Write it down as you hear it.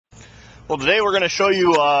Well, today we're going to show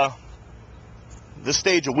you this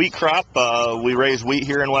stage of wheat crop. We raise wheat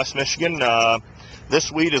here in West Michigan. This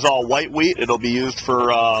wheat is all white wheat. It'll be used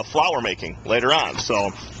for flour making later on.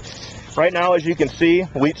 So right now, as you can see,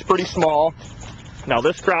 wheat's pretty small. Now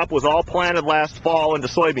this crop was all planted last fall into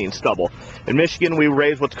soybean stubble. In Michigan, we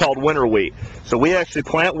raise what's called winter wheat. So we actually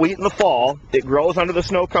plant wheat in the fall. It grows under the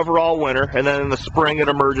snow cover all winter, and then in the spring it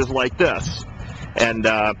emerges like this. And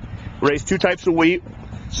raise two types of wheat.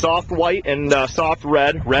 Soft white and soft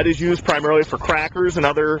red. Red is used primarily for crackers and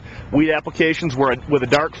other wheat applications with a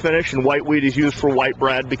dark finish, and white wheat is used for white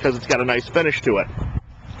bread because it's got a nice finish to it.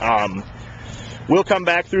 We'll come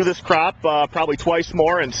back through this crop probably twice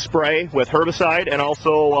more and spray with herbicide and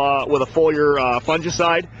also with a foliar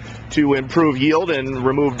fungicide to improve yield and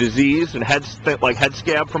remove disease and head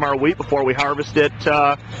scab from our wheat before we harvest it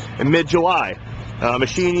in mid-July.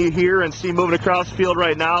 Machine you hear and see moving across the field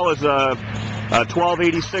right now is a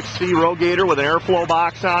 1286C Rogator with an airflow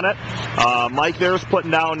box on it. Mike there is putting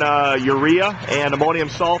down urea and ammonium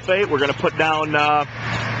sulfate. We're going to put down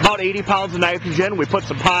about 80 pounds of nitrogen. We put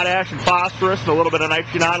some potash and phosphorus and a little bit of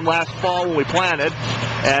nitrogen on last fall when we planted.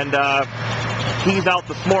 And he's out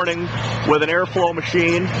this morning with an airflow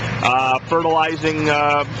machine fertilizing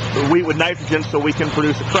wheat with nitrogen so we can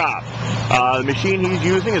produce a crop. The machine he's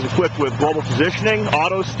using is equipped with global positioning,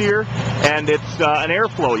 auto steer, and it's an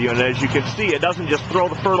airflow unit. As you can see, it doesn't just throw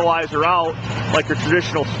the fertilizer out like a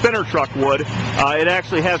traditional spinner truck would. It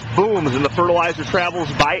actually has booms, and the fertilizer travels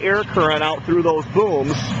by air current out through those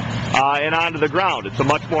booms and onto the ground. It's a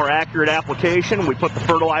much more accurate application. We put the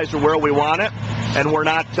fertilizer where we want it, and we're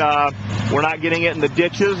not getting it in the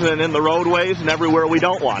ditches and in the roadways and everywhere we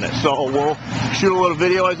don't want it. So we'll shoot a little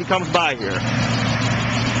video as he comes by here.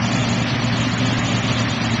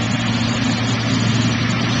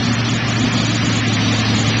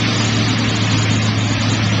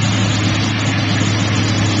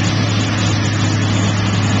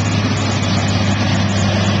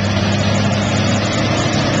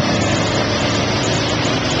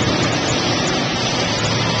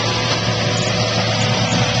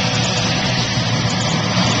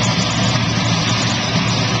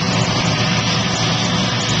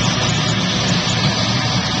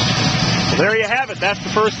 There you have it. That's the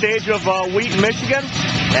first stage of wheat in Michigan,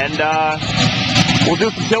 and we'll do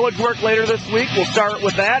some tillage work later this week. We'll start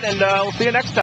with that, and we'll see you next time.